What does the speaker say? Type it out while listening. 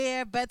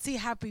There, Betsy,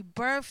 happy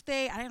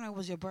birthday. I didn't know it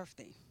was your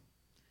birthday,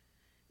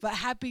 but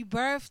happy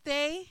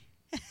birthday.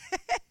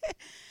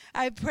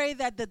 I pray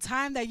that the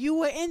time that you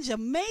were in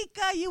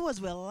Jamaica, you was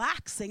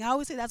relaxing. I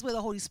always say that's where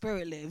the Holy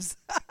Spirit lives.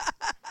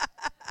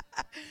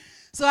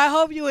 So I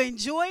hope you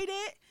enjoyed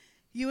it.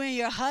 You and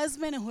your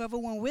husband and whoever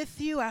went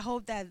with you. I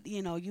hope that,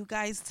 you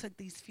guys took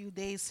these few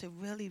days to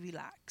really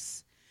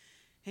relax.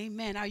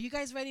 Amen. Are you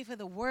guys ready for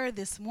the word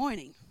this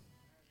morning?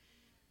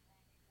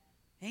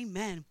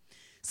 Amen.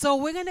 So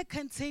we're going to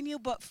continue,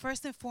 but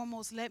first and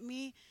foremost, let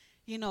me,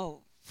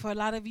 for a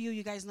lot of you,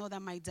 you guys know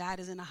that my dad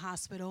is in a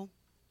hospital.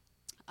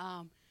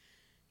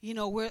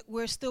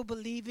 We're still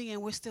believing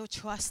and we're still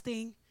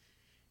trusting,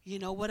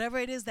 whatever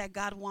it is that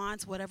God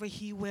wants, whatever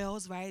he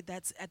wills, right?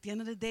 That's at the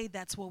end of the day,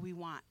 that's what we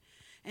want.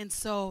 And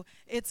so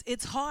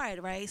it's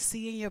hard, right?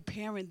 Seeing your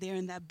parent there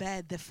in that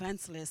bed,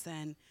 defenseless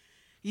and,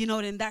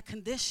 in that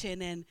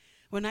condition. And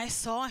when I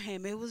saw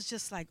him, it was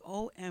just like,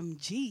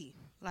 OMG,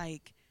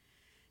 like,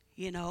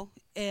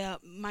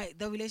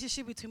 the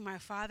relationship between my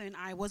father and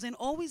I wasn't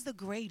always the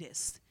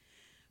greatest.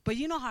 But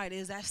you know how it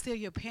is. That's still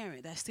your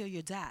parent. That's still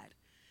your dad.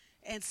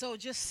 And so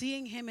just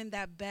seeing him in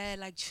that bed,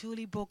 like,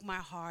 truly broke my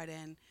heart.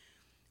 And,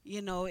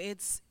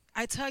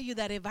 I tell you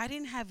that if I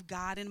didn't have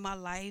God in my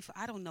life,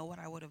 I don't know what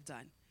I would have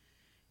done.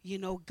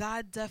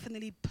 God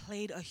definitely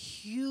played a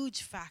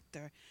huge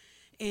factor.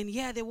 And,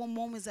 yeah, there were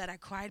moments that I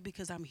cried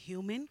because I'm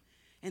human.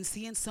 And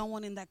seeing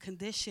someone in that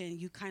condition,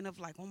 you kind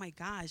of like, oh, my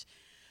gosh.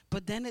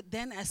 But then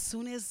as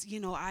soon as,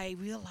 I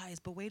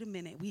realized, but wait a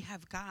minute, we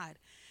have God.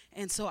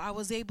 And so I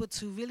was able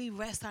to really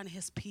rest on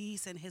his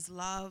peace and his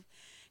love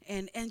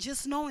and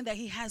just knowing that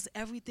he has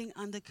everything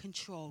under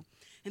control.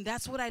 And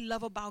that's what I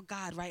love about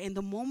God, right? In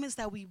the moments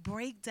that we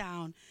break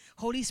down,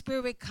 Holy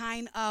Spirit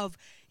kind of,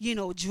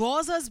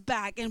 draws us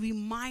back and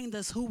reminds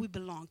us who we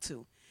belong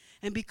to.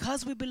 And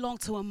because we belong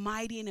to a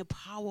mighty and a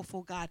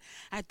powerful God,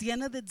 at the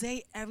end of the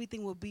day,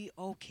 everything will be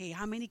okay.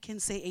 How many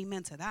can say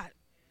amen to that?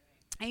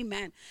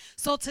 Amen.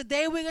 So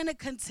today we're going to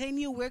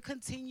continue. We're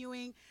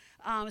continuing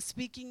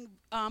speaking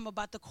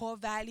about the core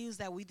values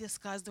that we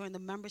discussed during the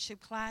membership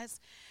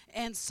class.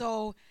 And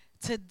so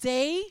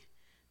today,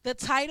 the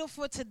title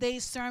for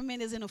today's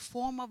sermon is in the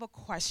form of a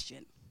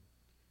question.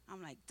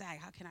 I'm like, dang,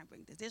 how can I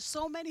bring this? There's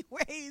so many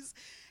ways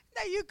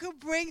that you could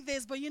bring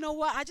this. But you know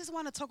what? I just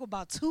want to talk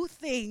about two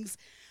things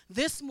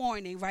this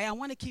morning, right? I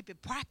want to keep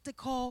it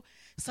practical,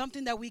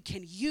 something that we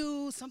can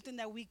use, something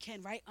that we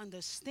can, right,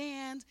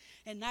 understand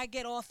and not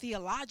get all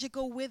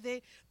theological with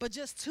it, but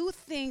just two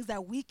things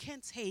that we can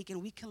take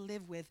and we can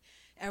live with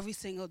every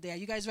single day. Are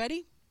you guys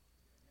ready?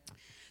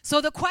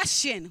 So the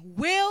question,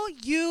 will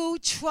you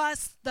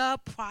trust the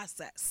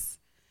process?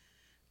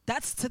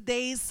 That's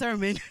today's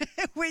sermon.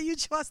 Will you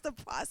trust the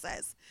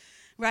process,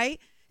 right?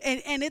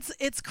 And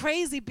it's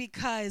crazy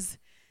because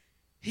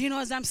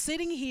as I'm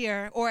sitting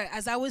here, or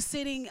as I was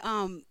sitting,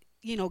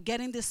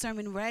 getting this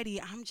sermon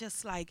ready, I'm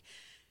just like,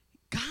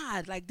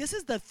 God, like, this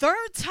is the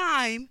third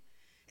time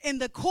in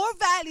the core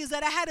values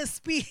that I had to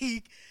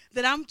speak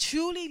that I'm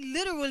truly,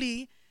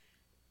 literally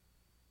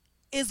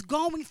is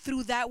going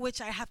through that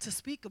which I have to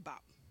speak about.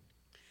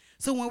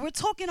 So when we're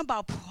talking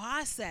about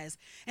process,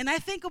 and I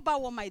think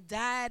about what my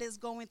dad is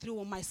going through,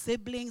 what my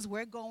siblings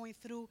were going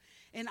through,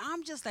 and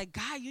I'm just like,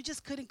 God, you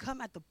just couldn't come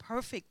at the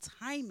perfect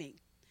timing.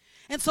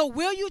 And so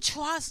will you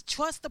trust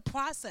the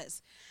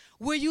process?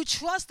 Will you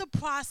trust the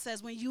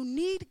process when you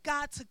need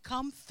God to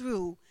come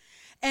through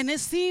and it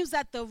seems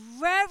that the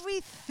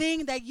very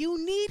thing that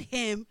you need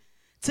him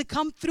to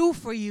come through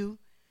for you,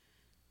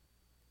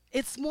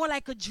 it's more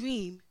like a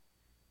dream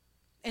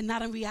and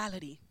not a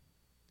reality?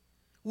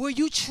 Will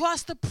you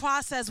trust the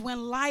process when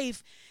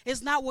life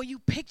is not what you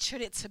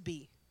pictured it to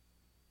be?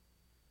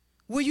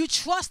 Will you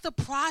trust the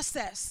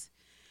process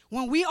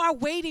when we are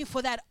waiting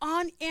for that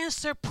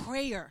unanswered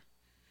prayer?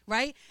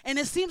 Right? And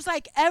it seems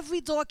like every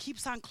door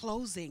keeps on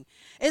closing.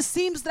 It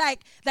seems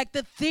like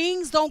the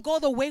things don't go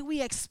the way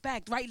we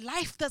expect, right?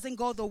 Life doesn't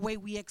go the way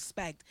we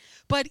expect.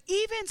 But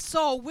even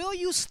so, will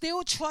you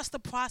still trust the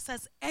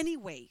process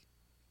anyway?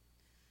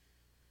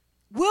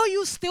 Will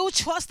you still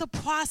trust the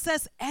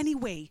process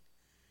anyway?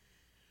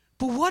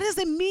 But what does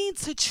it mean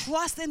to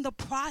trust in the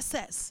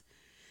process?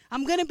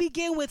 I'm going to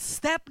begin with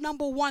step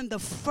number 1. The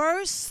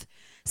first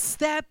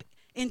step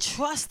in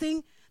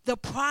trusting the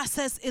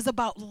process is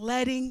about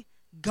letting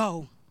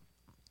go.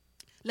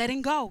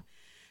 Letting go.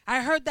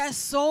 I heard that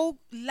so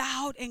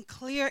loud and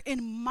clear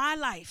in my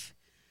life.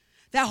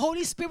 That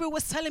Holy Spirit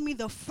was telling me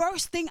the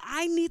first thing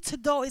I need to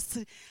do is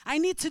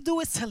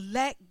to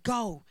let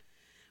go.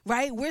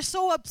 Right? We're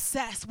so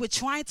obsessed with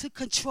trying to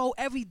control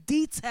every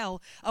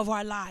detail of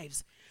our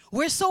lives.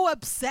 We're so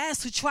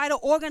obsessed to try to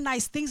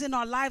organize things in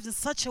our lives in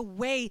such a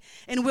way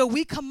and where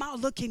we come out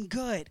looking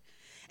good.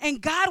 And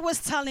God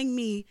was telling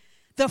me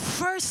the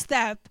first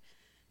step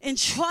in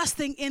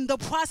trusting in the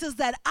process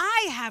that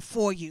I have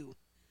for you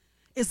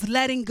is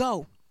letting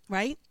go,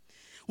 right?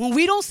 When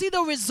we don't see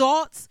the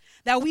results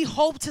that we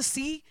hope to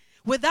see,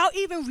 Without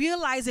even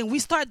realizing, we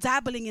start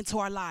dabbling into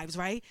our lives,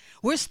 right?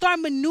 We start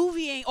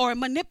maneuvering or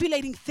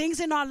manipulating things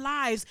in our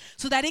lives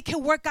so that it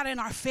can work out in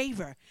our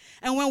favor.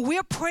 And when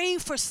we're praying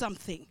for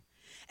something,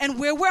 and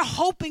where we're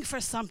hoping for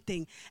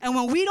something, and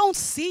when we don't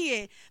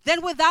see it,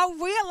 then without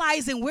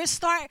realizing,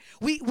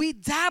 we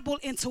dabble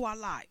into our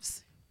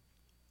lives.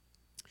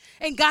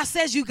 And God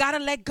says you got to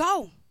let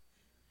go.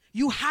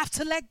 You have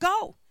to let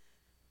go.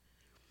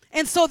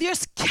 And so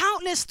there's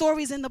countless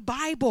stories in the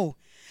Bible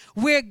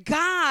where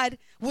God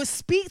would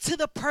speak to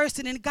the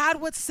person and God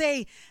would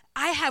say,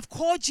 I have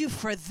called you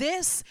for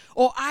this,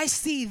 or I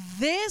see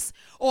this,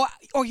 or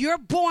you're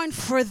born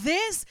for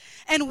this.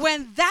 And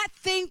when that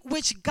thing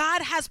which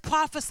God has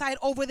prophesied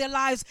over their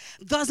lives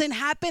doesn't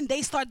happen,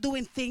 they start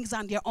doing things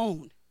on their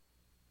own.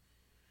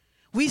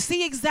 We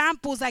see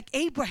examples like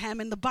Abraham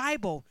in the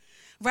Bible,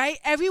 right?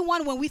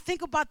 Everyone, when we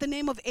think about the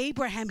name of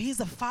Abraham, he's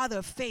a father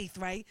of faith,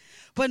 right?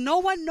 But no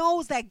one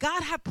knows that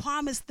God had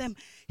promised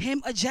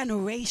him a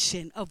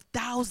generation of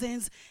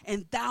thousands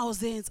and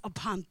thousands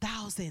upon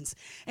thousands.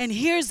 And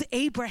here's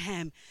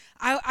Abraham.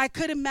 I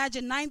could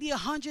imagine 90,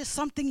 100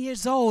 something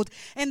years old.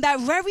 And that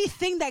very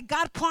thing that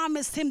God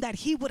promised him that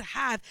he would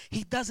have,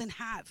 he doesn't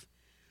have.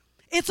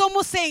 It's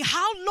almost saying,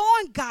 how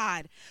long,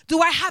 God,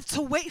 do I have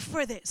to wait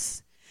for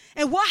this?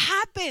 And what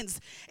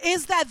happens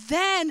is that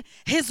then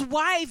his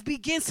wife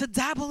begins to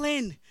dabble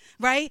in,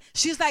 right?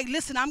 She's like,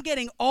 listen, I'm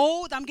getting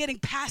old. I'm getting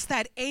past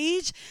that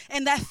age.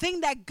 And that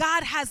thing that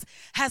God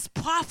has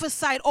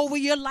prophesied over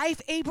your life,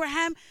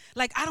 Abraham,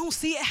 like, I don't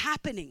see it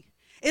happening.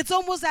 It's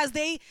almost as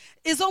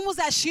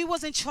she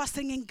wasn't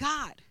trusting in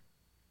God.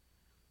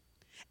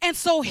 And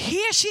so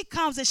here she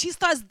comes and she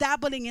starts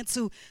dabbling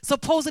into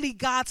supposedly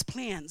God's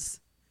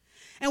plans.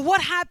 And what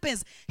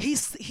happens?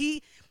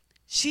 She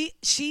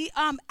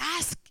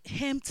asked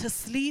him to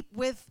sleep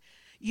with,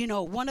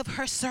 one of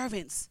her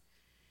servants.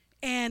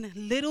 And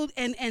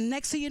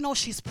next thing you know,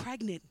 she's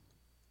pregnant.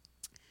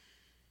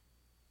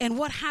 And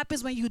what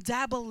happens when you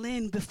dabble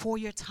in before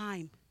your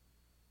time?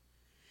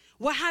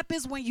 What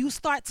happens when you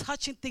start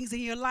touching things in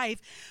your life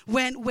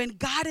when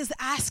God is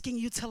asking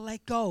you to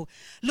let go?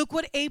 Look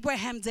what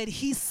Abraham did.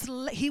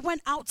 He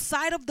went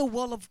outside of the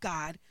will of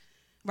God,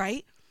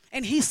 right?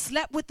 And he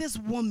slept with this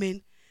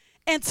woman.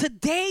 And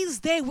today's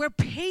day, we're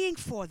paying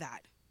for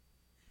that.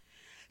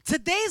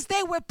 Today's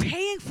day, we're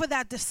paying for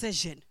that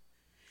decision.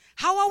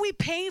 How are we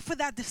paying for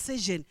that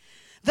decision?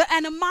 The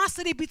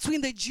animosity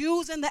between the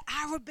Jews and the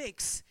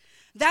Arabics.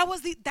 That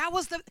was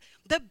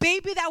the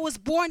baby that was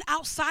born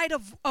outside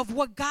of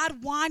what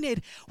God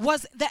wanted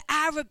was the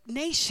Arab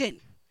nation.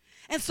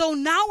 And so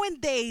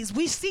nowadays,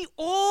 we see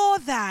all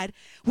that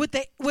with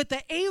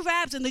the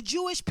Arabs and the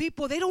Jewish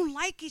people. They don't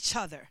like each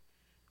other.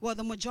 Well,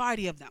 the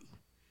majority of them,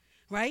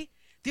 right?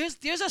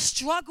 There's a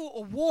struggle,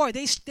 a war.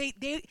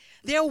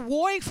 They're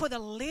warring for the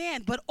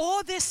land. But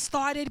all this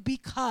started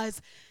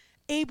because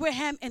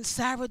Abraham and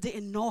Sarah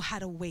didn't know how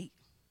to wait.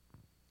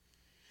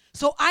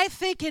 So I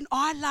think in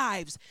our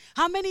lives,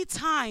 how many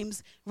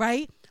times,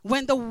 right,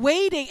 when the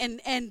waiting,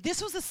 and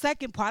this was the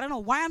second part. I don't know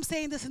why I'm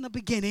saying this in the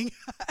beginning.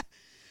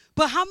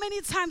 But how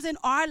many times in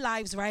our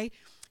lives, right,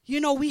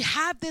 we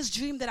have this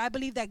dream that I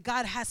believe that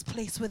God has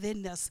placed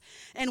within us.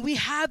 And we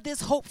have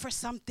this hope for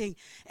something.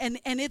 And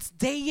it's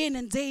day in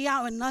and day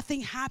out and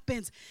nothing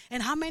happens.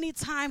 And how many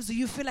times do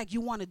you feel like you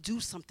want to do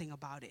something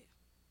about it?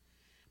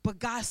 But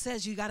God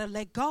says you got to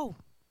let go.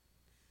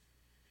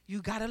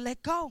 You got to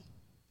let go.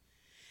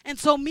 And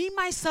so me,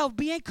 myself,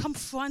 being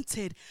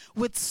confronted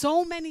with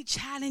so many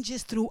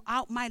challenges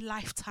throughout my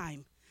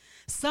lifetime.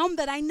 Some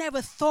that I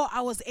never thought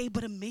I was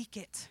able to make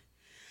it.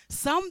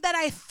 Some that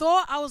I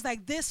thought I was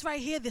like, this right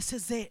here, this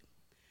is it.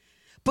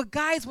 But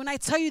guys, when I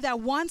tell you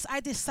that once I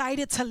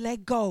decided to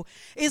let go,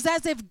 it's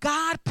as if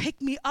God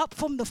picked me up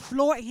from the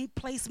floor and he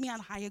placed me on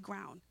higher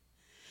ground.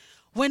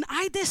 When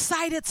I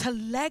decided to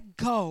let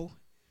go,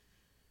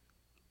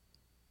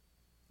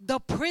 the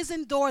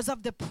prison doors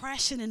of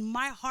depression in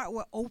my heart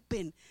were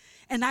open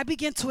and I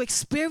began to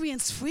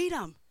experience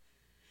freedom.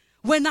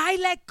 When I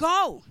let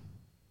go.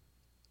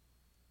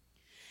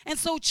 And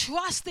so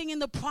trusting in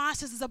the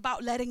process is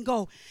about letting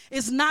go.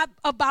 It's not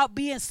about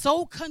being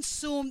so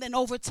consumed and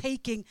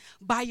overtaken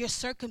by your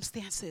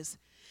circumstances.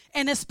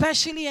 And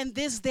especially in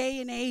this day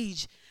and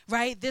age,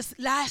 right? This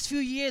last few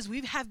years,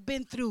 we have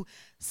been through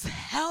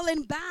hell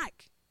and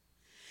back.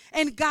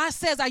 And God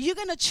says, are you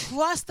going to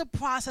trust the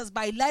process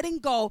by letting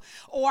go,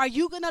 or are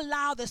you going to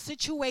allow the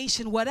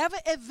situation, whatever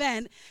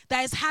event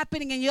that is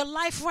happening in your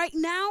life right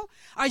now,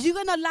 are you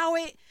going to allow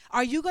it?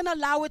 Are you going to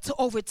allow it to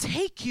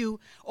overtake you,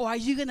 or are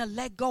you going to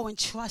let go and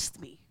trust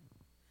me?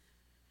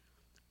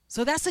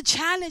 So that's a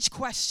challenge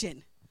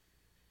question,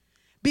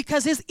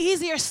 because it's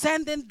easier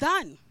said than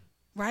done,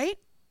 right?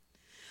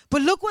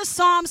 But look what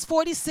Psalms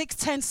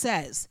 46:10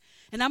 says,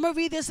 and I'm going to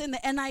read this in the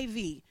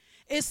NIV.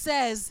 It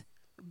says,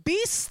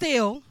 be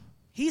still.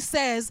 He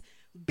says,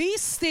 be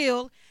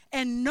still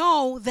and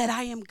know that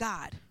I am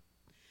God.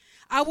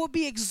 I will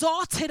be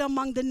exalted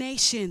among the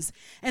nations,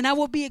 and I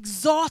will be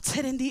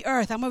exalted in the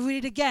earth. I'm going to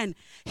read it again.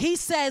 He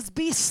says,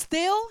 be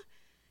still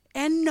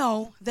and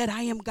know that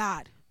I am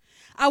God.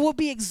 I will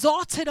be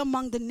exalted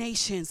among the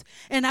nations,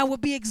 and I will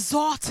be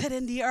exalted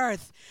in the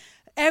earth.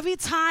 Every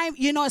time,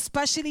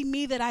 especially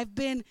me that I've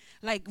been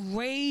like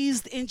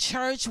raised in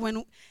church,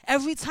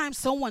 every time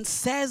someone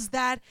says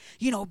that,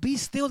 be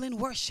still in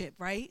worship,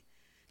 right?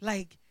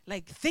 Like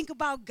think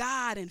about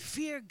God and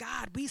fear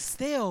God, be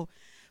still.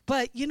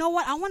 But you know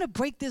what? I want to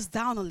break this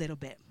down a little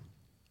bit.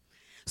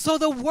 So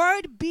the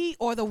word be,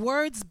 or the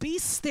words be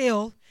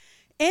still,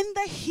 in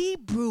the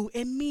Hebrew,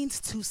 it means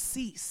to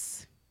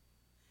cease.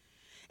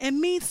 It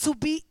means to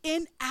be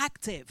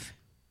inactive.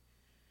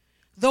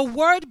 The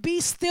word be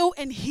still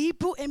in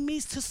Hebrew, it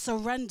means to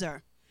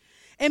surrender.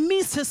 It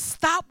means to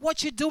stop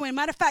what you're doing.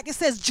 Matter of fact, it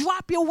says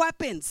drop your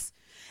weapons.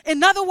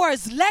 In other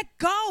words, let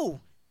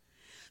go.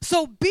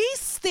 So be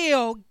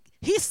still.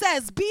 He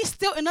says be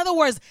still. In other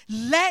words,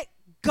 let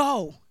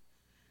go.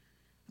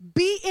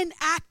 Be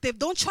inactive.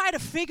 Don't try to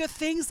figure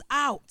things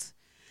out,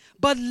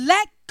 but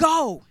let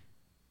go.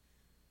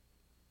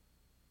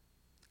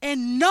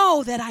 And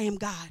know that I am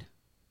God.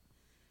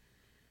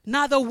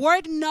 Now the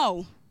word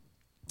know,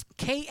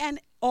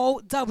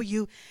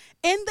 K-N-O-W,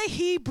 in the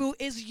Hebrew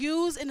is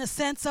used in a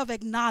sense of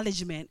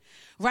acknowledgement,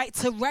 right?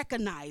 To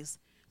recognize,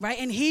 right?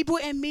 In Hebrew,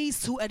 it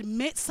means to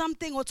admit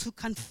something or to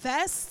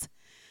confess.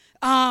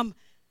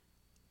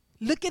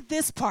 Look at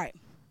this part.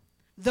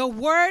 The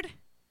word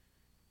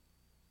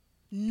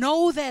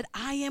know that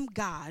I am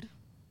God,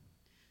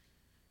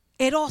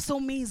 it also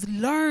means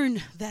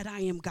learn that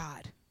I am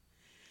God.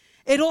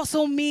 It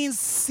also means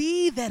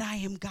see that I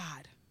am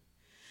God.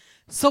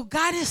 So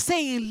God is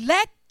saying,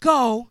 let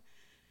go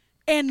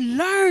and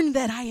learn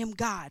that I am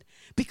God.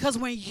 Because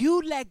when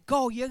you let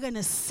go, you're going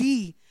to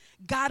see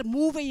God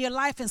move in your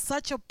life in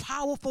such a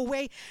powerful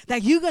way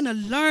that you're going to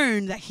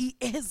learn that he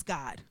is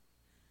God.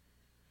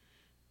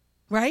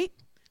 Right?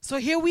 So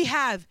here we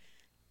have,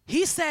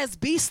 he says,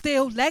 be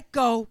still, let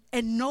go,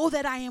 and know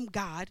that I am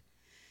God.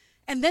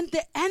 And then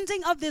the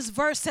ending of this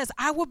verse says,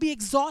 I will be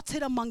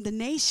exalted among the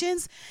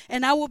nations,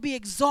 and I will be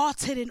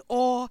exalted in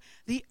all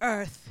the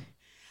earth.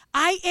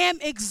 I am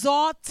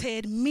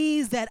exalted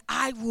means that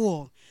I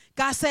rule.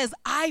 God says,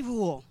 I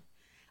rule.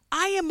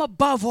 I am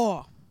above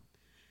all.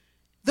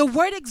 The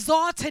word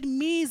exalted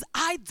means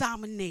I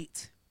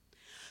dominate.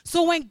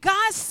 So when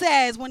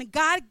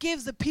God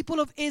gives the people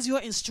of Israel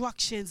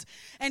instructions,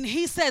 and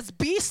he says,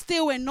 be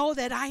still and know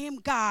that I am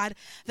God,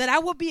 that I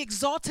will be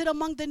exalted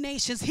among the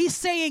nations, he's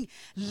saying,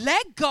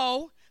 let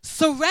go,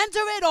 surrender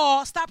it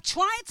all, stop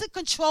trying to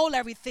control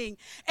everything,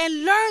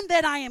 and learn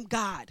that I am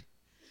God.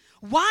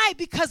 Why?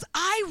 Because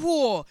I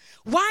rule.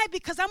 Why?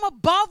 Because I'm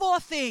above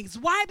all things.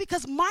 Why?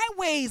 Because my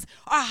ways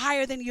are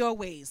higher than your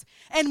ways,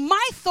 and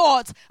my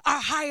thoughts are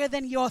higher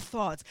than your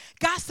thoughts.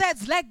 God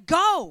says, let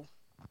go.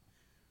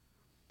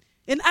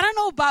 And I don't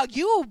know about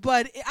you,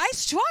 but I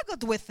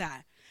struggled with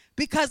that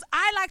because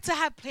I like to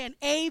have plan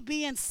A,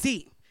 B, and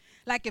C.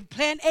 Like if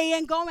plan A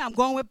ain't going, I'm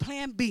going with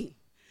plan B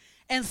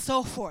and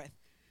so forth.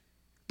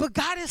 But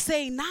God is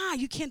saying, nah,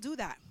 you can't do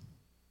that.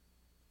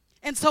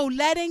 And so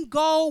letting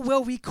go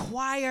will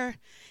require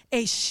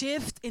a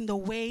shift in the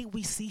way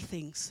we see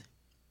things.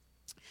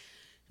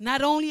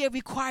 Not only it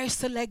requires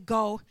to let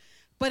go,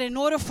 but in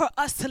order for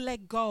us to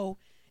let go,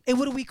 it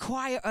would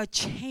require a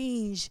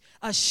change,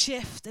 a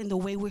shift in the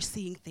way we're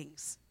seeing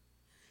things.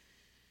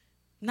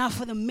 Now,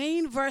 for the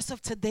main verse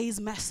of today's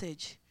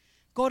message,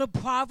 go to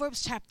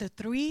Proverbs chapter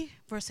 3,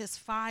 verses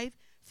 5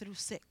 through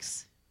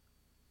 6.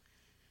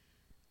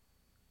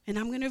 And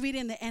I'm going to read it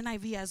in the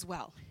NIV as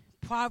well.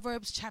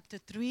 Proverbs chapter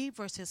 3,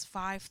 verses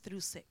 5 through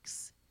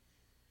 6.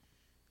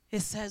 It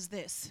says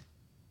this.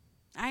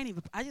 I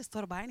just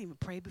thought about it. I didn't even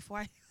pray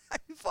before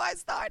I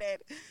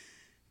started.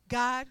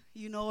 God,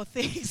 you know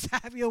things,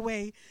 have your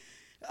way.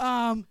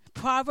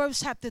 Proverbs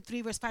chapter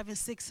 3, verse 5 and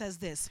 6 says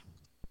this.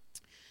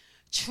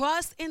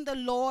 Trust in the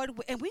Lord,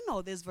 and we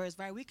know this verse,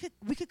 right? We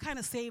could kind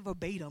of say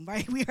verbatim,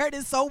 right? We heard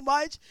it so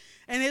much,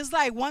 and it's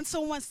like once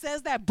someone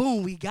says that,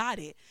 boom, we got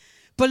it.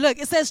 But look,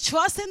 it says,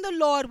 trust in the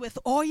Lord with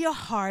all your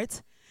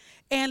heart,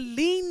 and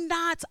lean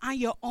not on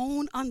your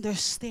own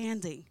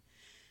understanding.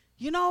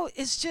 You know,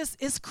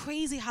 it's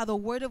crazy how the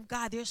word of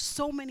God, there's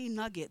so many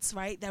nuggets,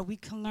 right, that we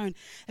can learn.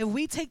 If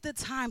we take the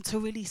time to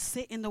really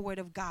sit in the word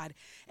of God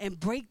and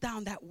break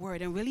down that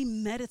word and really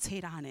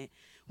meditate on it,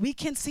 we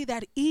can see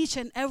that each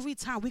and every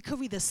time we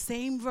could read the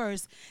same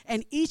verse,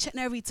 and each and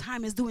every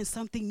time is doing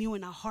something new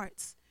in our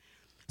hearts.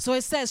 So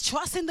it says,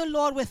 trust in the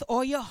Lord with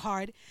all your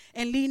heart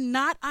and lean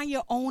not on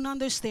your own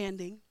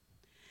understanding.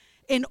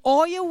 In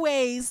all your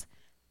ways,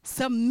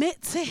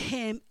 submit to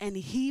him, and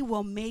he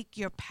will make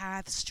your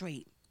path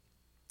straight.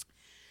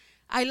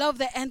 I love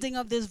the ending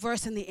of this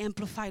verse in the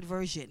Amplified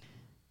Version.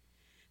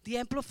 The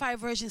Amplified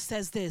Version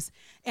says this,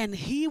 and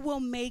he will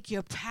make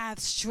your path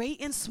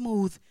straight and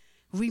smooth,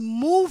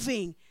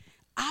 removing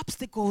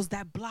obstacles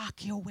that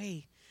block your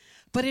way.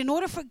 But in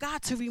order for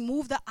God to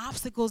remove the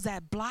obstacles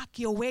that block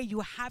your way, you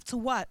have to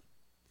what?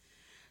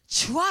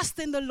 Trust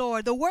in the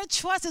Lord. The word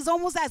trust is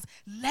almost as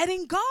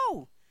letting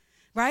go,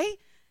 right?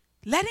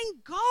 Letting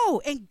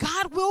go, and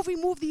God will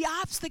remove the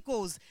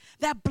obstacles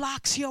that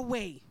blocks your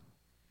way.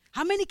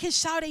 How many can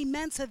shout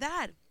amen to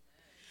that?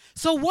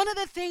 So one of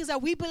the things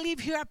that we believe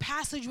here at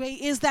Passageway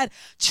is that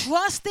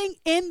trusting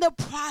in the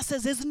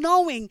process is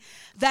knowing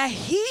that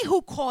he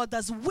who called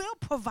us will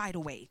provide a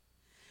way.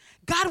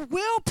 God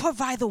will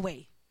provide the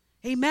way.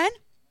 Amen?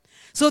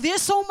 So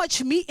there's so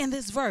much meat in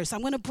this verse.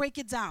 I'm going to break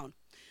it down.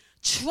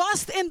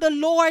 Trust in the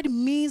Lord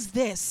means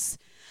this.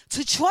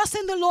 To trust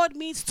in the Lord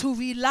means to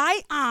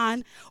rely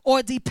on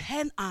or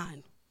depend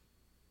on.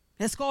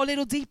 Let's go a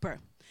little deeper.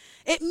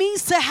 It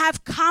means to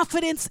have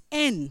confidence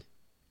in.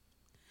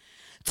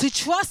 To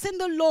trust in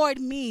the Lord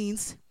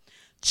means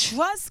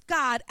trust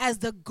God as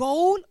the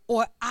goal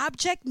or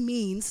object,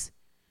 means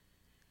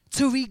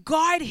to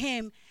regard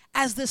him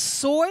as the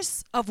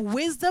source of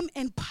wisdom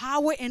and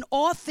power in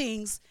all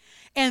things.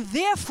 And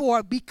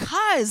therefore,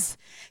 because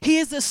he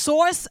is the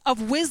source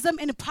of wisdom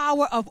and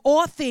power of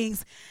all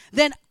things,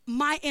 then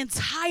my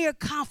entire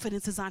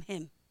confidence is on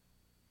him.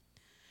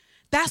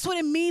 That's what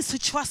it means to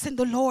trust in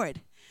the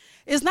Lord.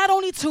 It's not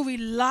only to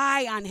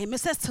rely on him, it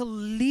says to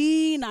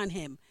lean on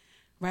him,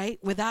 right?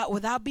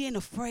 Without being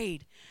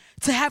afraid.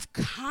 To have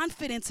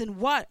confidence in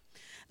what?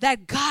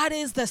 That God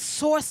is the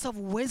source of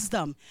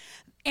wisdom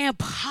and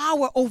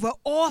power over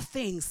all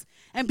things.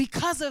 And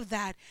because of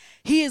that,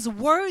 he is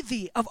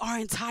worthy of our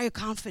entire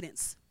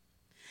confidence.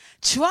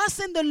 Trust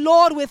in the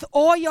Lord with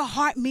all your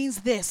heart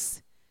means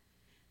this.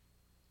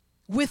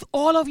 With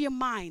all of your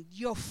mind,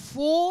 your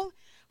full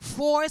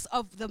force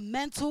of the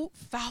mental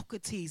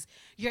faculties,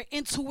 your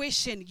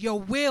intuition, your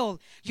will,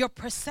 your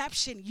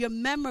perception, your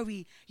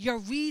memory, your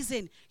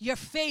reason, your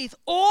faith,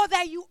 all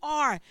that you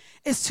are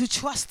is to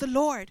trust the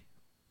Lord.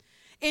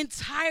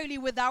 Entirely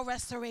without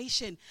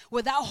restoration,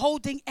 without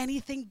holding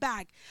anything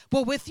back,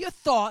 but with your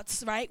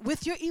thoughts, right?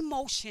 With your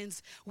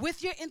emotions,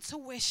 with your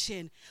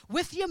intuition,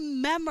 with your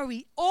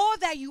memory, all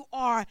that you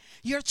are,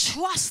 you're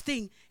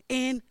trusting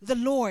in the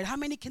Lord. How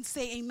many can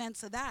say amen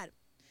to that?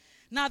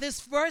 Now,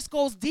 this verse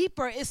goes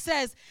deeper. It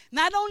says,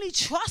 not only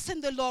trust in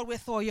the Lord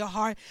with all your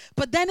heart,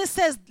 but then it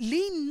says,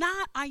 lean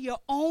not on your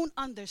own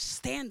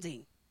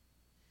understanding.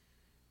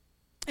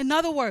 In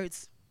other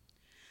words,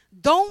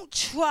 don't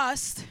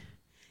trust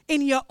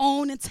in your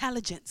own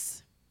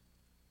intelligence,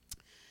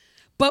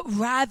 but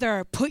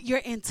rather put your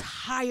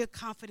entire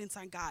confidence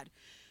on God.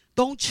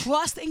 Don't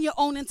trust in your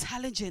own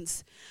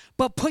intelligence,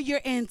 but put your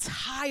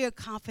entire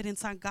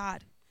confidence on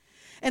God.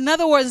 In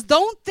other words,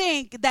 don't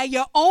think that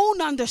your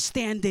own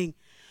understanding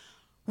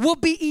will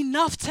be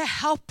enough to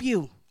help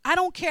you. I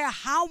don't care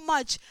how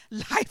much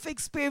life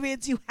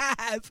experience you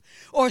have,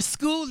 or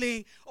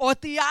schooling, or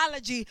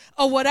theology,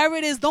 or whatever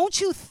it is.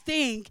 Don't you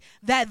think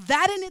that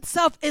in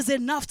itself is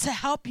enough to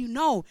help you?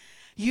 No,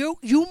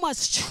 you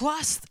must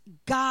trust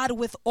God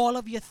with all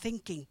of your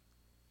thinking.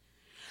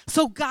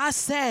 So God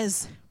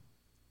says,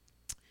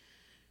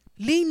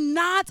 lean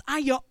not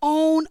on your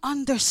own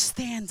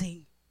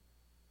understanding.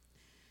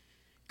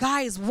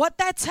 Guys, what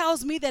that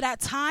tells me that at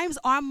times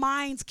our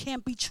minds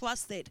can't be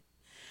trusted.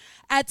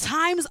 At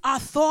times, our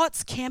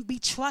thoughts can't be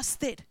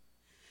trusted,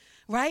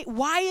 right?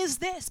 Why is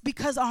this?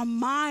 Because our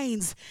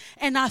minds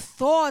and our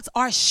thoughts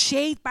are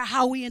shaped by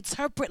how we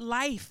interpret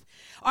life.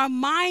 Our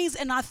minds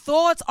and our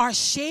thoughts are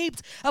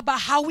shaped about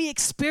how we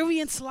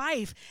experience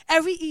life.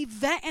 Every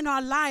event in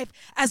our life,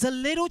 as a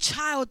little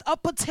child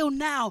up until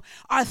now,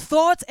 our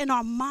thoughts and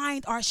our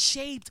mind are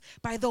shaped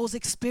by those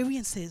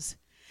experiences.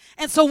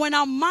 And so when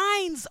our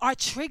minds are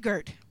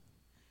triggered,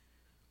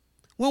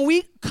 when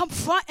we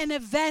confront an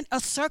event, a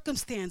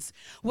circumstance,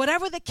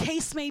 whatever the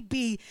case may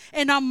be,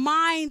 and our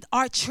mind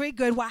are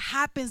triggered, what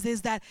happens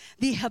is that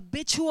the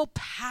habitual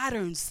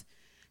patterns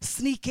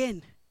sneak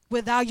in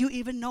without you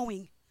even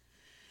knowing.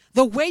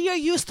 The way you're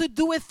used to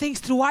doing things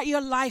throughout your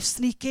life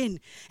sneak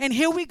in. And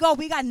here we go.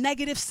 We got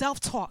negative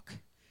self-talk,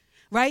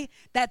 right?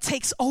 That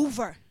takes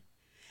over.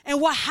 And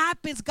what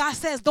happens, God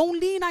says, don't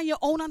lean on your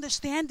own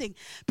understanding.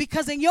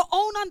 Because in your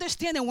own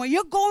understanding, when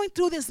you're going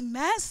through this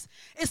mess,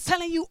 it's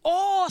telling you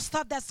all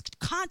stuff that's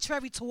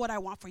contrary to what I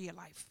want for your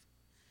life.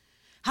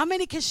 How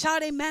many can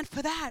shout amen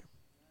for that?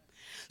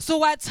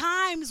 So at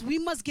times, we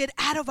must get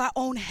out of our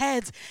own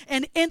heads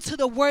and into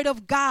the word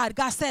of God.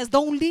 God says,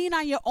 don't lean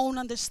on your own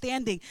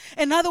understanding.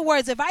 In other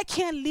words, if I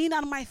can't lean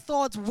on my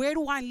thoughts, where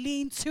do I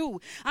lean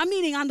to? I'm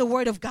leaning on the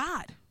word of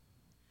God.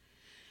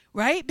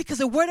 Right? Because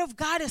the word of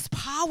God is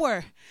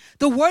power.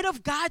 The word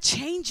of God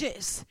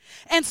changes.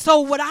 And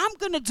so what I'm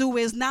going to do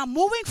is now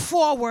moving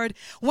forward,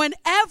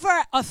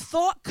 whenever a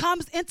thought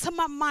comes into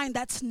my mind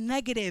that's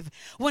negative,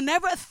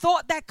 whenever a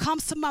thought that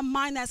comes to my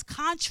mind that's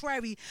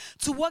contrary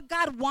to what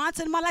God wants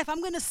in my life,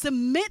 I'm going to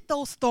submit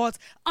those thoughts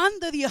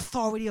under the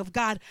authority of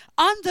God,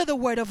 under the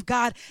word of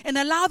God, and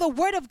allow the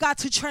word of God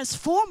to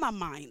transform my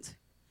mind.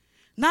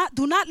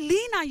 Do not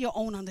lean on your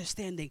own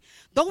understanding.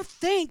 Don't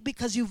think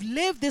because you've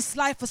lived this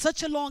life for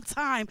such a long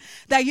time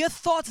that your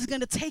thoughts is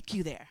going to take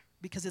you there,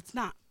 because it's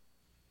not.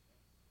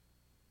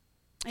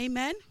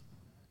 Amen?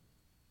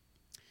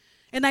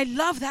 And I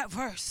love that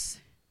verse.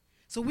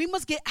 So we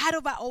must get out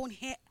of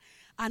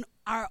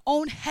our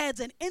own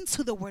heads and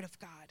into the word of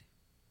God.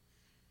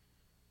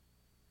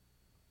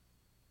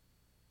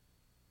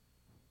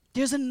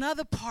 There's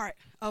another part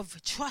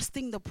of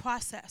trusting the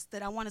process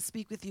that I want to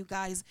speak with you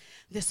guys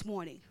this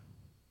morning.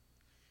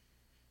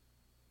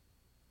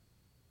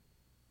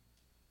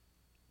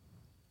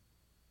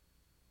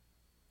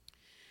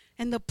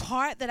 And the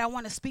part that I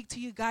want to speak to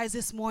you guys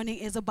this morning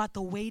is about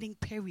the waiting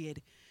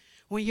period.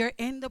 When you're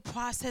in the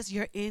process,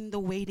 you're in the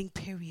waiting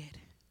period.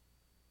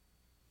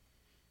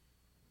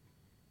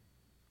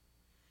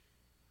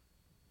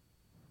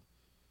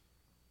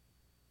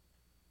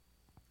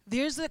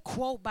 There's a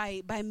quote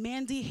by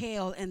Mandy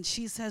Hale, and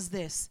she says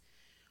this.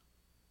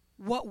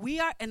 What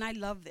we are, and I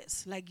love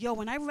this. Like, yo,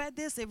 when I read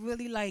this, it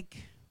really like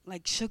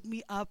shook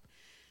me up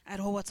at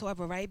all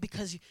whatsoever, right?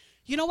 Because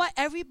you know what?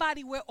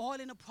 Everybody, we're all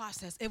in a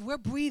process. If we're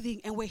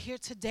breathing and we're here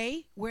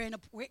today, we're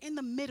in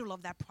the middle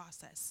of that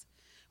process,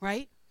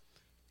 right?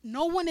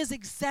 No one is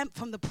exempt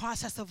from the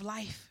process of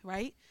life,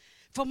 right?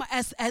 From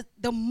as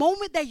the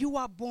moment that you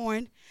are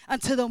born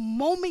until the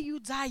moment you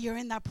die, you're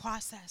in that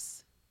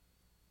process.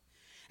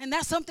 And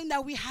that's something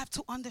that we have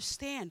to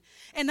understand.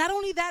 And not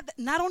only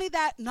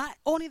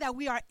that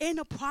we are in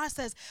a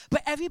process,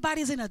 but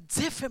everybody's in a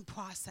different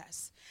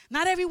process.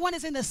 Not everyone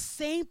is in the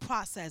same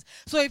process.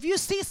 So if you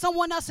see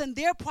someone else in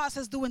their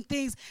process doing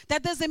things,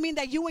 that doesn't mean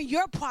that you in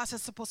your process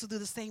are supposed to do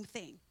the same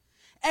thing.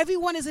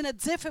 Everyone is in a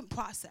different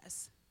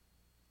process.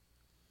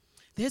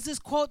 There's this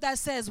quote that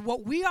says,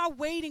 what we are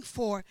waiting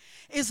for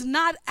is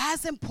not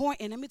as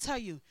important. Let me tell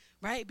you,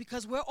 right?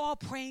 Because we're all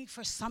praying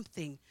for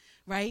something,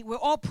 right? We're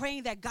all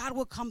praying that God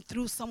will come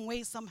through some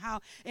way, somehow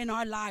in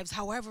our lives,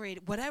 whatever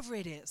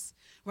it is,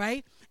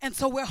 right? And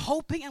so we're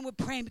hoping and we're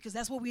praying because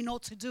that's what we know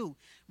to do,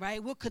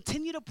 right? We'll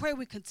continue to pray,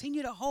 we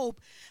continue to hope.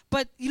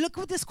 But you look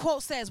what this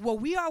quote says.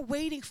 What we are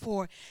waiting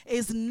for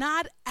is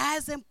not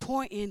as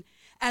important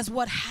as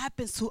what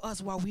happens to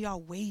us while we are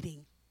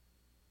waiting.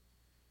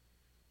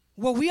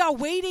 What we are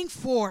waiting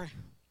for,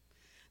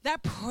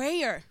 that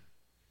prayer,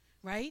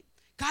 right?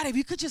 God, if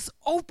you could just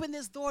open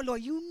this door,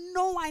 Lord, you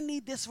know I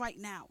need this right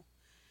now.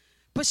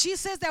 But she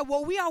says that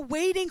what we are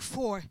waiting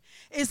for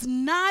is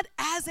not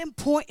as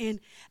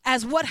important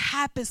as what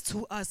happens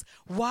to us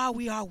while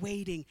we are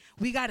waiting.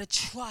 We got to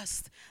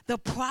trust the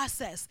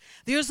process.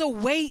 There's a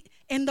wait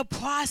in the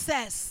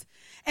process.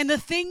 And the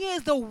thing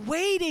is, the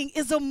waiting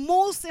is the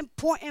most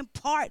important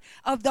part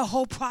of the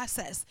whole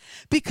process,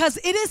 because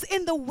it is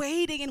in the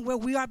waiting and where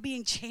we are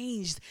being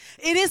changed.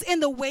 It is in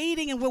the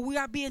waiting and where we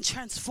are being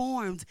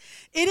transformed.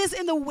 It is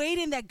in the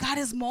waiting that God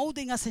is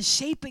molding us and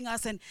shaping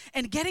us and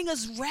getting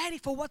us ready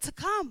for what to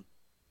come.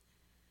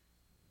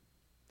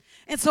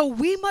 And so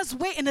we must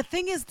wait. And the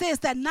thing is this,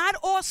 that not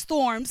all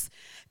storms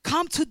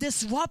come to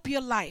disrupt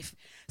your life.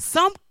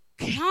 Some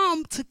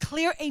come to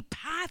clear a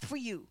path for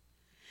you.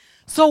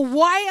 So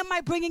why am I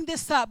bringing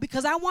this up?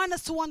 Because I want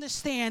us to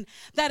understand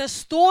that a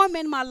storm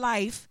in my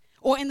life,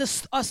 or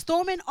a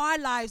storm in our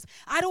lives,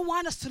 I don't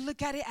want us to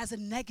look at it as a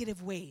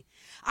negative way.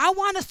 I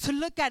want us to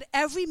look at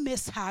every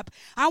mishap.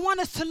 I want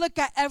us to look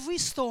at every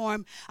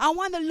storm. I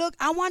want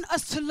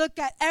us to look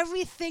at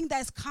everything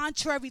that's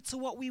contrary to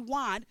what we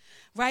want,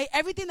 right?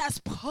 Everything that's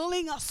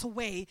pulling us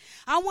away.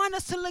 I want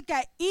us to look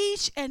at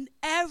each and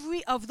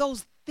every of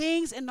those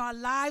things in our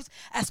lives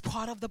as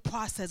part of the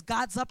process.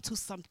 God's up to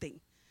something.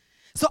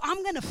 So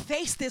I'm going to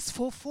face this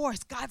full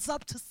force. God's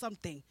up to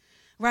something,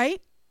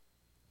 right?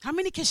 How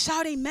many can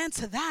shout amen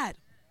to that?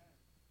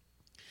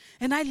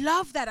 And I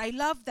love that. I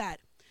love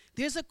that.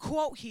 There's a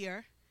quote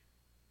here.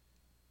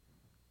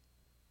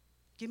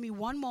 Give me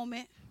one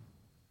moment.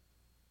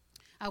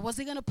 I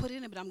wasn't going to put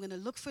it in, but I'm going to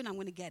look for it and I'm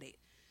going to get it.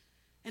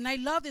 And I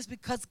love this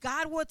because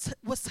God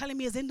was telling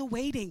me is in the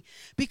waiting.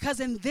 Because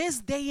in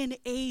this day and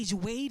age,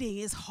 waiting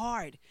is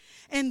hard.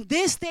 In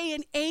this day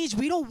and age,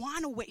 we don't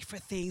want to wait for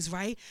things,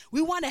 right?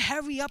 We want to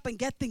hurry up and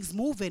get things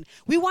moving.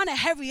 We want to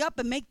hurry up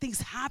and make things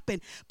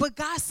happen. But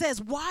God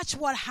says, watch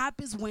what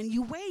happens when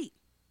you wait.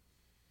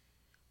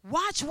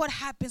 Watch what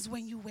happens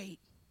when you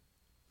wait.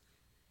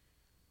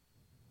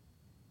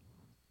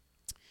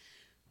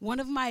 One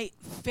of my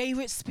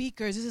favorite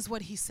speakers, this is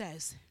what he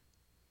says.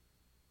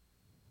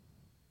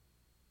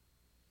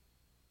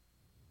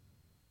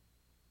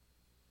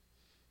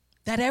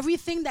 That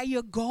everything that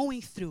you're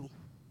going through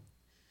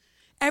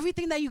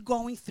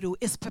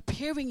is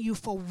preparing you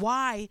for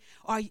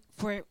I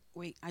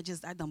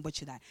done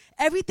butchered that.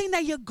 Everything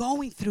that you're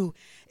going through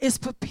is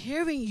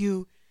preparing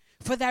you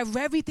for that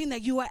very thing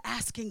that you are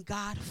asking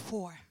God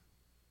for.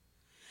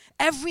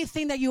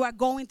 Everything that you are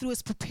going through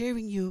is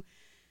preparing you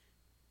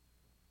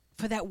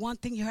for that one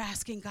thing you're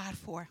asking God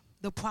for.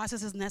 The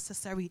process is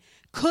necessary.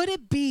 Could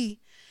it be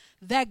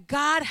that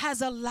God has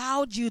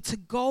allowed you to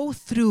go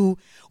through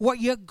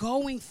what you're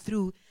going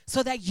through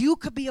so that you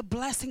could be a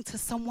blessing to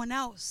someone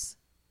else?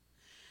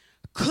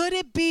 Could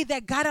it be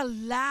that God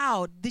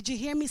allowed, did you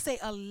hear me say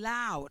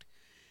allowed?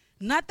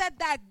 Not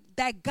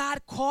that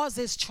God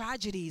causes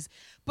tragedies,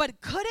 but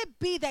could it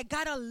be that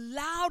God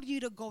allowed you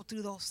to go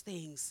through those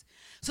things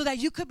so that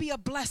you could be a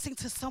blessing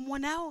to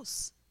someone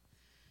else?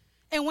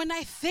 And when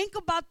I think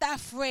about that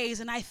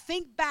phrase and I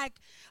think back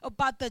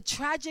about the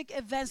tragic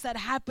events that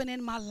happened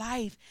in my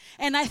life,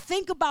 and I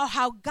think about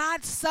how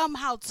God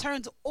somehow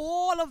turned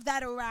all of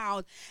that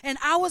around, and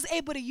I was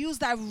able to use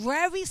that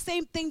very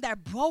same thing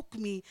that broke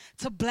me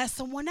to bless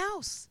someone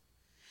else.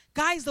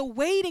 Guys, the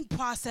waiting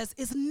process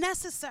is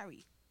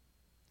necessary.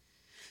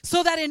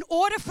 So that in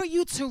order for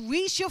you to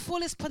reach your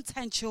fullest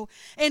potential,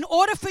 in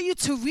order for you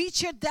to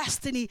reach your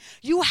destiny,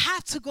 you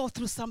have to go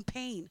through some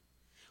pain.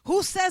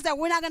 Who says that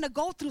we're not going to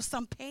go through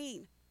some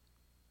pain?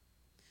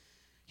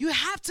 You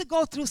have to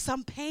go through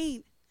some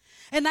pain.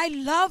 And I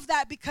love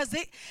that because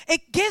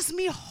it gives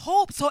me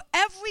hope. So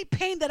every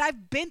pain that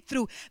I've been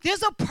through,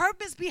 there's a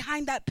purpose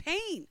behind that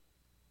pain.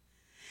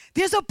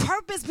 There's a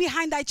purpose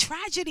behind that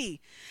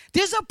tragedy.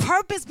 There's a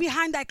purpose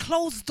behind that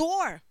closed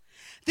door.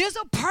 There's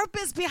a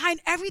purpose behind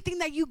everything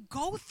that you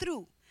go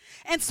through.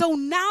 And so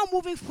now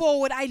moving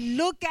forward, I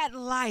look at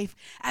life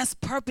as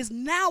purpose.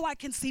 Now I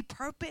can see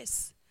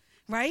purpose.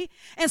 Right?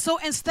 And so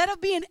instead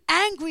of being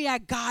angry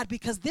at God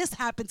because this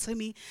happened to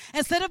me,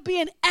 instead of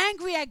being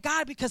angry at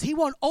God because he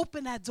won't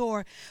open that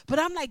door, but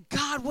I'm like,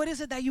 God, what is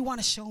it that you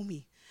want to show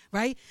me?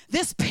 Right?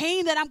 This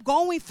pain that I'm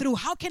going through,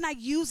 how can I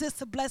use this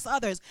to bless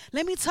others?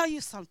 Let me tell you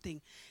something.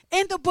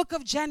 In the book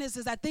of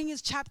Genesis, I think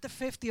it's chapter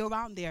 50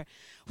 around there,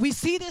 we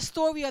see this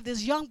story of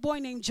this young boy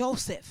named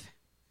Joseph.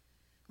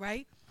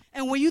 Right?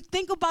 And when you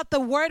think about the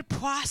word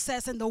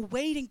process and the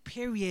waiting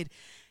period,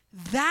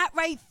 that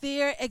right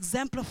there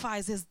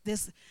exemplifies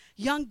this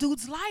young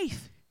dude's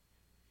life.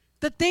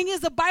 The thing is,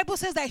 the Bible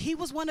says that he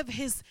was one of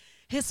his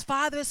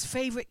father's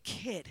favorite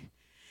kid.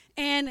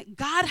 And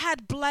God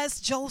had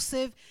blessed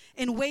Joseph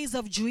in ways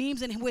of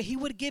dreams, and where he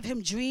would give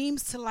him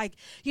dreams to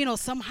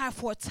somehow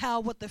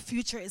foretell what the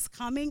future is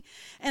coming.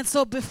 And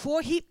so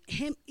before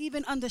him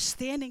even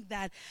understanding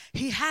that,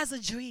 he has a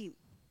dream.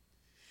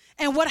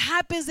 And what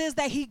happens is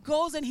that he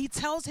goes and he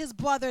tells his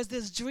brothers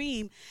this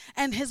dream,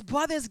 and his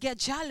brothers get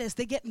jealous.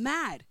 They get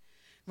mad,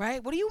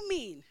 right? What do you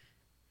mean?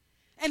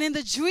 And in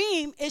the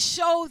dream, it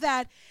shows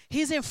that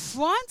he's in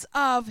front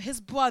of his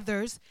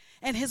brothers,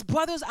 and his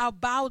brothers are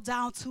bowed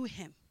down to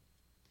him.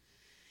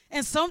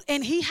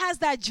 And he has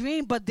that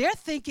dream, but they're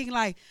thinking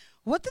like,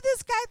 what did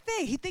this guy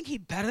think? He think he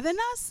better than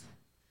us?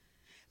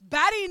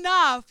 Bad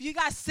enough, you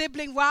got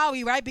sibling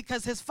rivalry, right?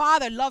 Because his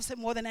father loves him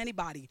more than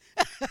anybody.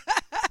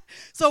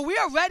 So we're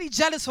already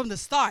jealous from the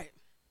start.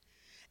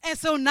 And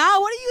so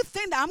now, what do you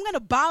think? That I'm going to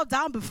bow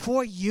down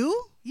before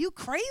you? You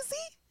crazy?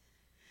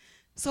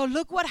 So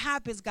look what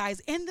happens,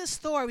 guys. In the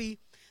story,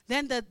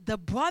 then the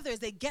brothers,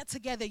 they get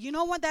together. You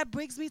know what that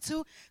brings me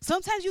to?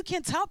 Sometimes you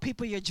can't tell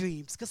people your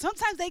dreams, because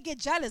sometimes they get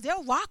jealous.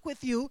 They'll rock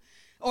with you,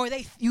 or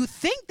you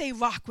think they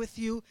rock with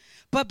you,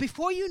 but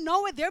before you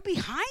know it, they're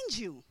behind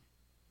you,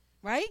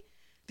 right?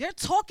 They're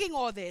talking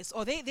all this,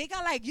 or they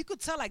got like, you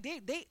could tell like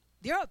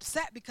they're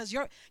upset because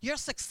you're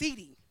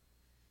succeeding.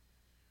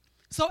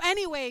 So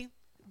anyway,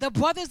 the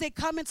brothers, they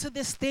come into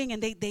this thing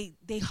and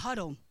they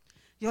huddle.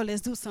 Yo,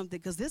 let's do something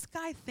because this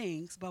guy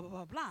thinks blah, blah,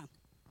 blah, blah.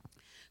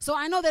 So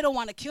I know they don't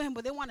want to kill him,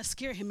 but they want to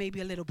scare him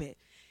maybe a little bit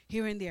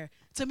here and there.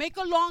 To make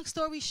a long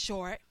story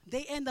short,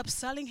 they end up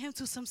selling him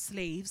to some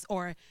slaves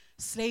or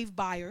slave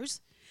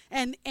buyers.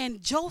 And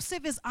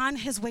Joseph is on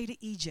his way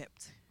to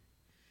Egypt.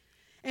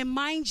 And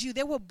mind you,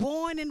 they were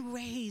born and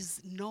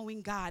raised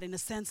knowing God, in the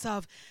sense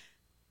of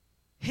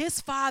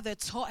his father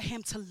taught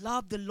him to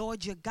love the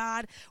Lord your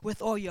God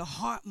with all your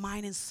heart,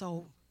 mind, and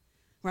soul,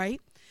 right?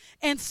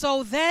 And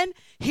so then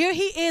here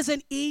he is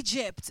in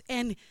Egypt,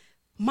 and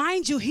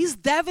mind you, he's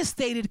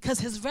devastated because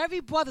his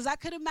very brothers, I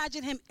could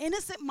imagine him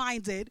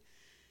innocent-minded,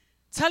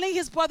 telling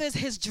his brothers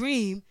his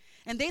dream,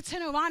 and they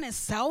turn around and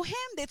sell him.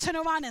 They turn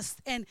around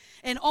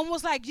and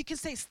almost like you can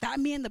say, stab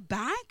me in the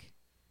back.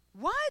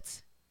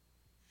 What?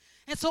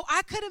 And so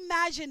I could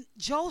imagine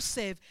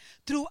Joseph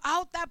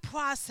throughout that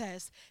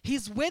process.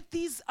 He's with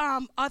these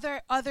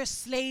other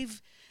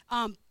slave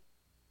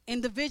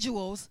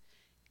individuals,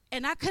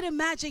 and I could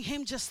imagine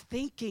him just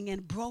thinking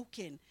and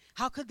broken.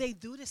 How could they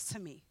do this to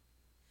me?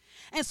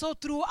 And so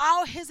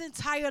throughout his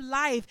entire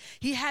life,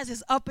 he has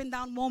his up and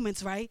down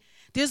moments, right?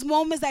 There's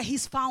moments that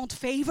he's found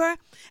favor.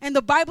 And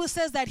the Bible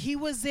says that he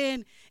was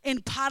in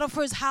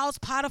Potiphar's house.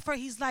 Potiphar,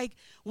 he's like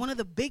one of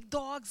the big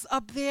dogs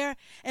up there.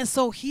 And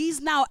so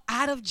he's now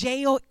out of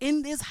jail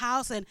in this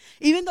house. And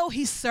even though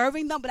he's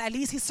serving them, but at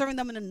least he's serving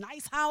them in a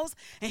nice house,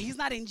 and he's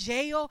not in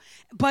jail.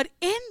 But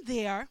in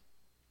there,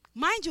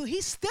 mind you,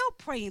 he's still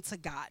praying to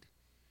God.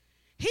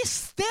 He's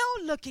still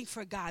looking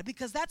for God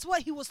because that's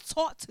what he was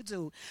taught to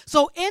do.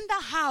 So in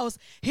the house,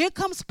 here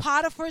comes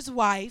Potiphar's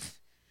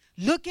wife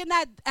looking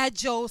at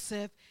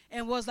Joseph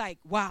and was like,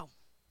 wow,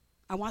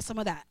 I want some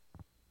of that.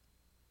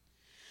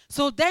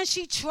 So then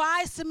she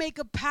tries to make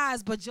a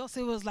pass, but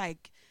Joseph was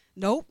like,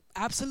 nope,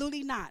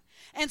 absolutely not.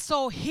 And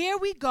so here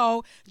we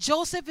go.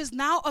 Joseph is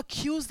now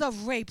accused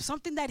of rape,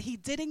 something that he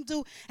didn't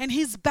do, and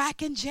he's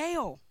back in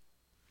jail.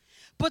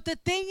 But the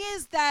thing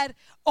is that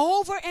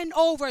over and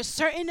over,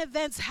 certain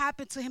events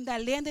happened to him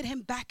that landed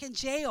him back in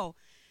jail.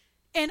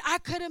 And I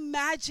could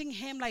imagine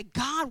him like,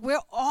 God, where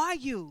are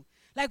you?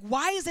 Like,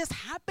 why is this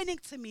happening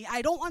to me?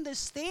 I don't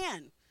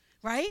understand,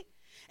 right?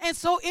 And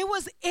so it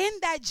was in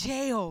that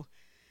jail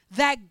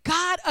that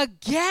God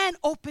again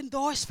opened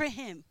doors for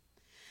him.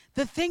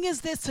 The thing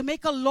is this, to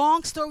make a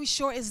long story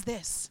short, is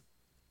this.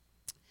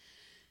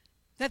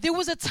 That there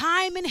was a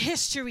time in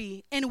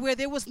history where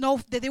there was no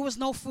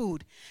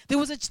food. There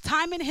was a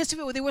time in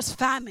history where there was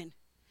famine.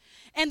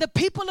 And the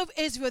people of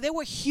Israel, they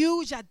were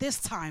huge at this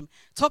time.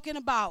 Talking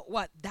about,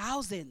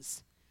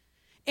 thousands.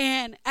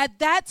 And at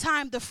that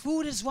time, the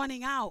food is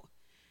running out.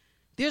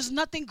 There's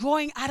nothing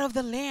growing out of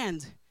the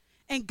land.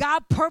 And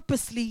God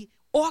purposely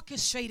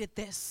orchestrated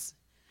this.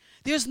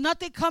 There's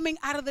nothing coming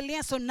out of the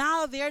land. So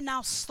now they're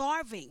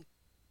starving.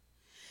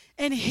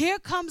 And here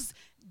comes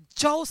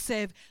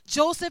Joseph.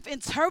 Joseph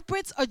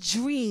interprets a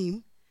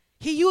dream.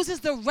 He uses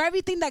the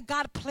very thing that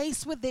God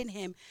placed within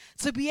him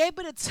to be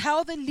able to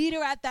tell the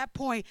leader at that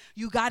point,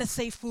 you got to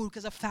save food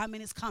because a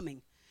famine is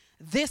coming.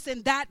 This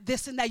and that,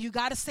 you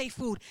got to save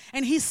food.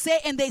 And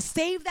they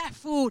save that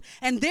food,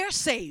 and they're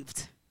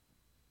saved.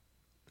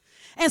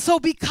 And so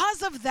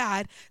because of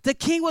that, the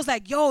king was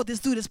like, yo, this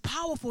dude is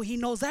powerful. He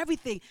knows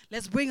everything.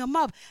 Let's bring him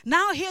up.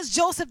 Now here's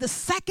Joseph, the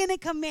second in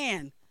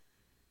command.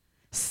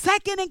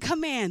 Second in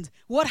command.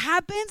 What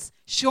happens?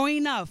 Sure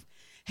enough,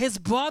 his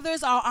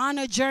brothers are on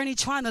a journey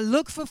trying to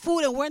look for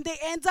food. And when they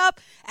end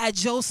up, at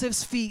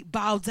Joseph's feet,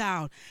 bow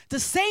down. The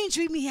same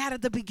dream he had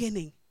at the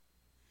beginning.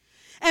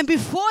 And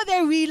before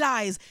they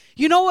realize,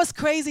 you know what's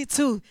crazy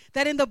too?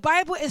 That in the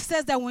Bible it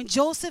says that when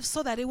Joseph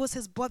saw that it was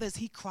his brothers,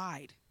 he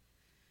cried.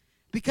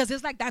 Because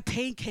it's like that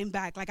pain came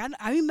back. Like,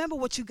 I remember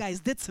what you guys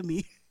did to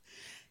me.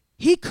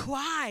 He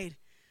cried.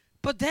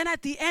 But then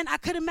at the end, I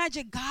could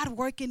imagine God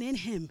working in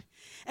him.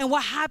 And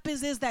what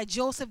happens is that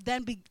Joseph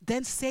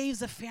then saves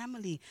the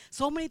family.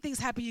 So many things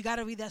happen. You got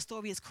to read that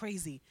story. It's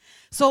crazy.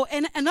 So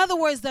in other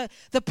words, the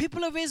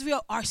people of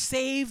Israel are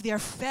saved. They're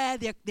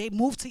fed. They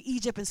moved to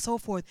Egypt and so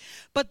forth.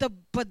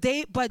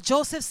 But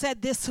Joseph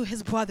said this to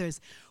his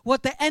brothers.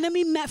 What the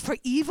enemy meant for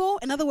evil,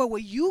 in other words,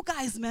 what you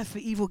guys meant for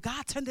evil,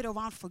 God turned it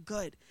around for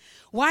good.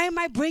 Why am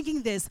I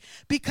bringing this?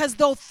 Because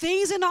though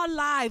things in our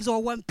lives,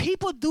 or when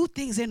people do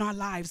things in our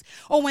lives,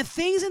 or when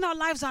things in our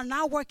lives are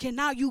not working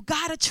out, you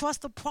got to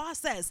trust the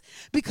process.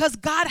 Because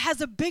God has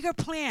a bigger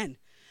plan,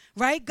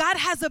 right? God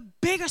has a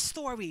bigger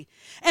story.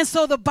 And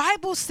so the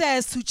Bible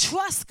says to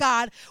trust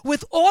God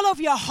with all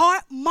of your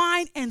heart,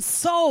 mind, and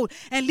soul,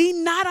 and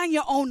lean not on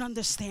your own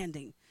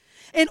understanding.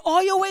 In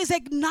all your ways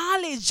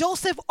acknowledge.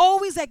 Joseph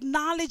always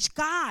acknowledged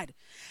God.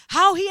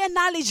 How he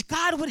acknowledged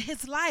God with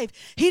his life.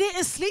 He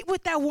didn't sleep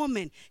with that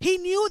woman. He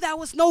knew that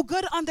was no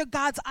good under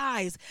God's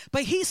eyes.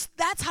 But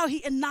that's how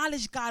he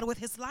acknowledged God with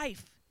his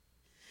life.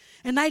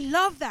 And I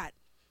love that.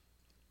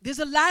 There's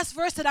a last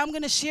verse that I'm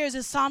going to share is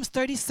in Psalms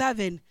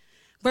 37.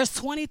 Verse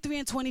 23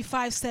 and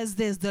 25 says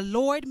this, the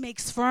Lord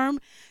makes firm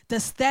the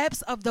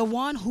steps of the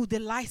one who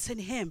delights in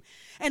him.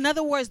 In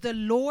other words, the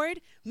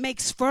Lord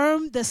makes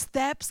firm the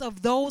steps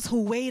of those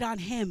who wait on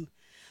him.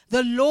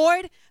 The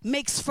Lord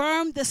makes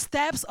firm the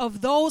steps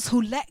of those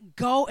who let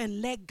go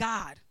and let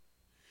God.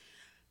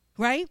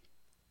 Right?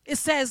 It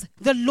says,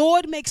 the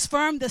Lord makes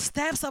firm the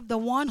steps of the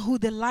one who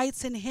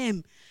delights in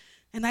him.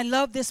 And I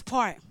love this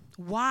part.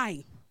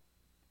 Why?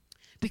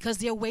 Because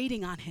they're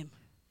waiting on him.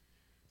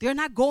 They're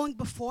not going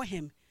before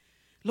him.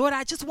 Lord,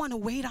 I just want to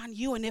wait on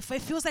you. And if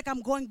it feels like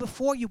I'm going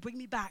before you, bring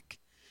me back.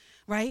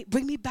 Right?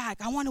 Bring me back.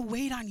 I want to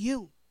wait on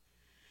you.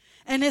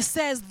 And it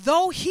says,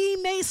 though he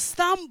may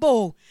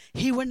stumble,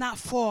 he will not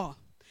fall.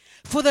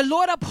 For the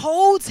Lord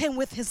upholds him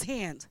with his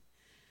hand.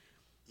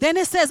 Then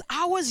it says,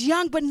 I was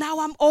young, but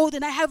now I'm old,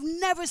 and I have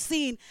never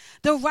seen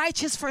the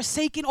righteous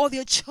forsaken or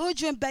their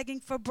children begging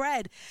for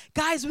bread.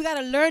 Guys, we got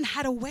to learn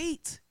how to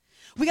wait.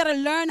 We got to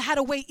learn how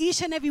to wait.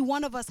 Each and every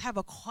one of us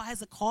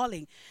has a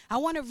calling. I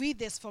want to read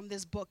this from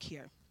this book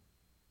here.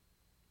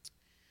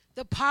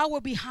 The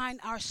power behind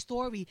our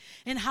story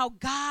and how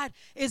God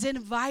is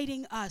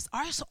inviting us.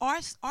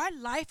 Our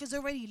life is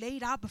already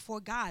laid out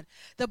before God.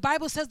 The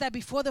Bible says that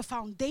before the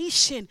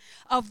foundation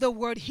of the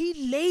word,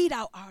 he laid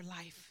out our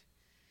life.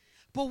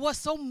 But what's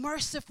so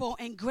merciful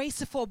and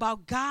graceful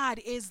about God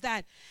is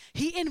that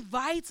he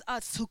invites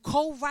us to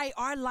co-write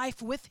our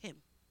life with him.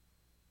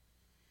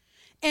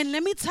 And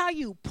let me tell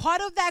you,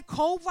 part of that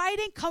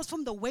co-writing comes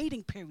from the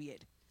waiting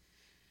period,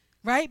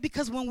 right?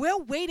 Because when we're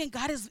waiting,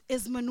 God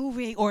is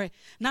maneuvering, or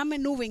not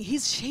maneuvering,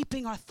 he's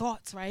shaping our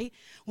thoughts, right?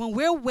 When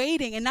we're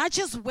waiting, and not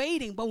just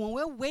waiting, but when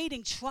we're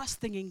waiting,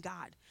 trusting in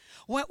God.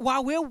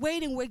 While we're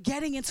waiting, we're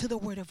getting into the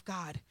word of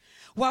God.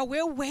 While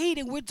we're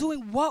waiting, we're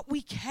doing what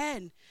we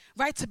can,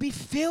 right, to be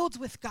filled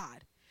with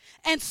God.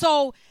 And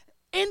so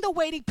in the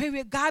waiting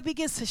period, God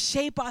begins to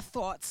shape our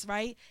thoughts,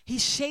 right? He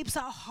shapes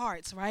our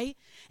hearts, right?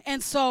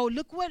 And so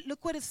look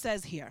what it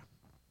says here.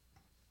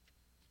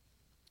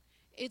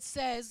 It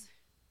says,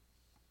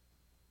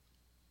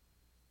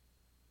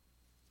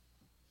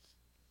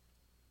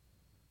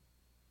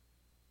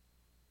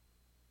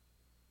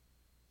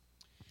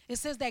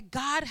 that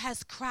God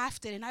has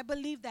crafted, and I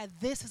believe that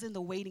this is in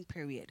the waiting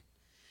period.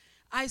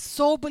 I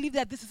so believe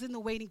that this is in the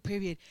waiting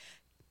period.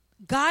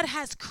 God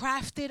has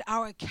crafted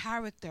our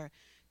character.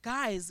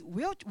 Guys,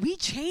 we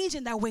change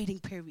in that waiting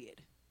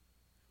period.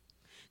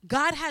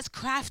 God has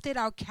crafted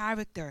our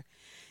character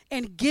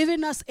and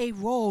given us a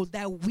role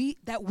that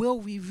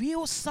will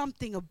reveal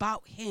something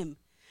about him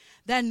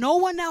that no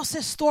one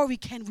else's story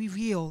can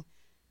reveal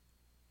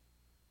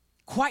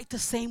quite the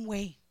same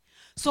way.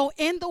 So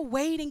in the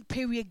waiting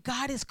period,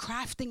 God is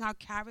crafting our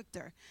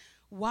character.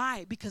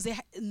 Why? Because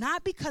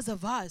not because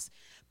of us,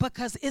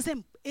 because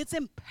it's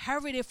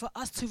imperative for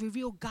us to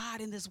reveal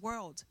God in this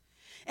world.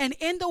 And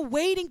in the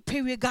waiting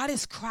period, God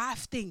is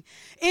crafting.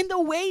 In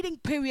the waiting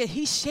period,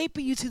 he's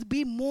shaping you to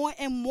be more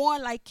and more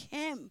like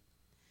him.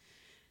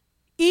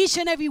 Each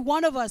and every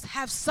one of us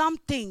have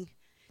something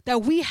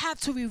that we have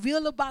to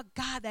reveal about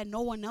God that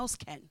no one else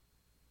can.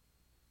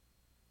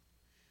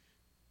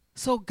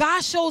 So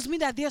God shows me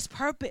that there's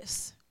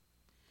purpose.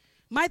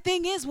 My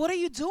thing is, what are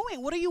you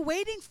doing? What are you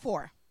waiting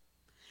for?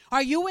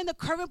 Are you in the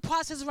current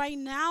process right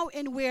now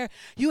and where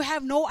you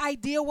have no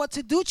idea what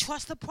to do?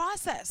 Trust the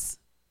process.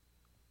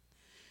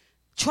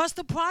 Trust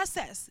the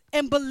process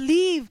and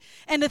believe.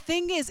 And the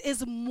thing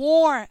is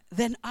more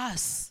than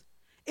us.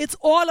 It's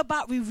all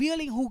about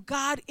revealing who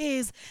God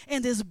is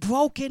in this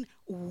broken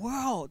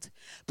world.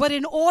 But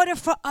in order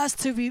for us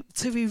to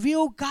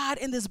reveal God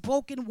in this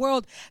broken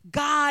world,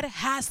 God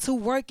has to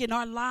work in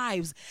our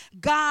lives.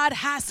 God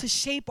has to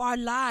shape our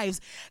lives.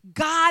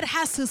 God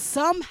has to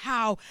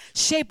somehow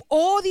shape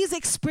all these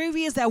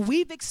experiences that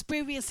we've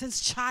experienced since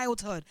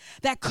childhood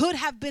that could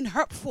have been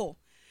hurtful,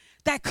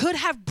 that could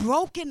have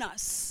broken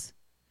us,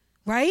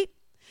 right?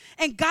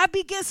 And God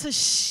begins to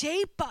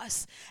shape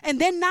us. And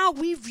then now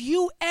we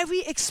view every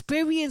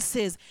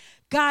experiences.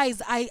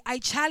 Guys, I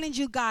challenge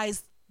you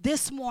guys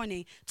this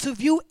morning to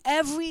view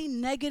every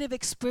negative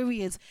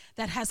experience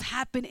that has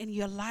happened in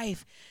your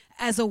life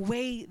as a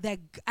way that,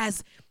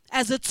 as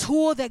a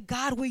tool that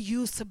God will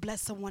use to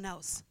bless someone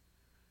else.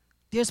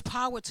 There's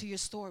power to your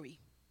story.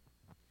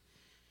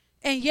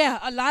 And yeah,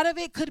 a lot of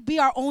it could be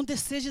our own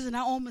decisions and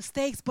our own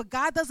mistakes, but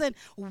God doesn't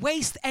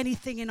waste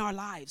anything in our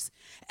lives.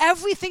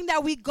 Everything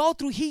that we go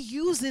through, he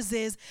uses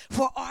is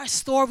for our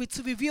story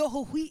to reveal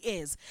who he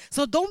is.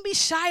 So don't be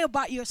shy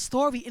about your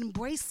story.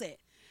 Embrace it.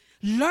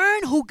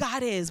 Learn who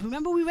God is.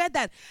 Remember we read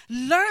that.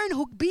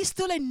 Be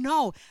still and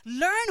know.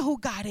 Learn who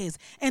God is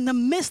in the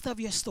midst of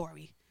your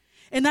story.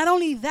 And not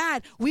only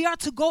that, we are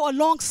to go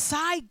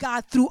alongside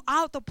God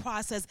throughout the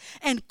process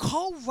and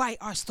co-write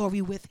our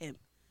story with him.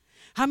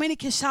 How many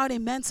can shout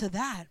amen to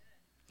that?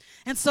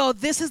 And so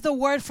this is the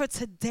word for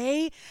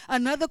today.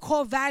 Another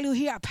core value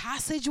here, a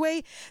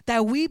passageway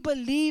that we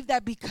believe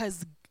that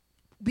because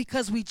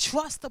we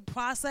trust the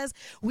process,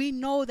 we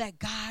know that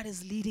God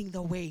is leading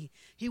the way.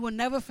 He will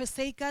never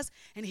forsake us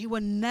and he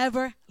will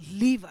never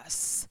leave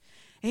us.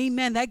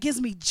 Amen. That gives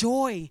me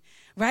joy,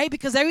 right?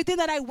 Because everything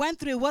that I went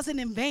through, it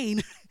wasn't in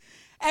vain.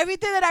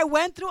 Everything that I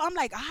went through, I'm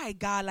like, all right,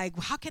 God, like,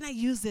 how can I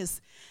use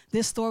this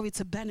story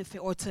to benefit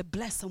or to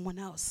bless someone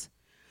else?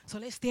 So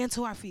let's stand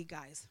to our feet,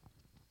 guys.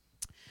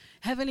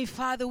 Heavenly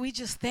Father, we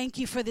just thank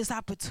you for this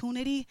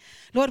opportunity.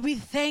 Lord, we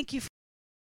thank you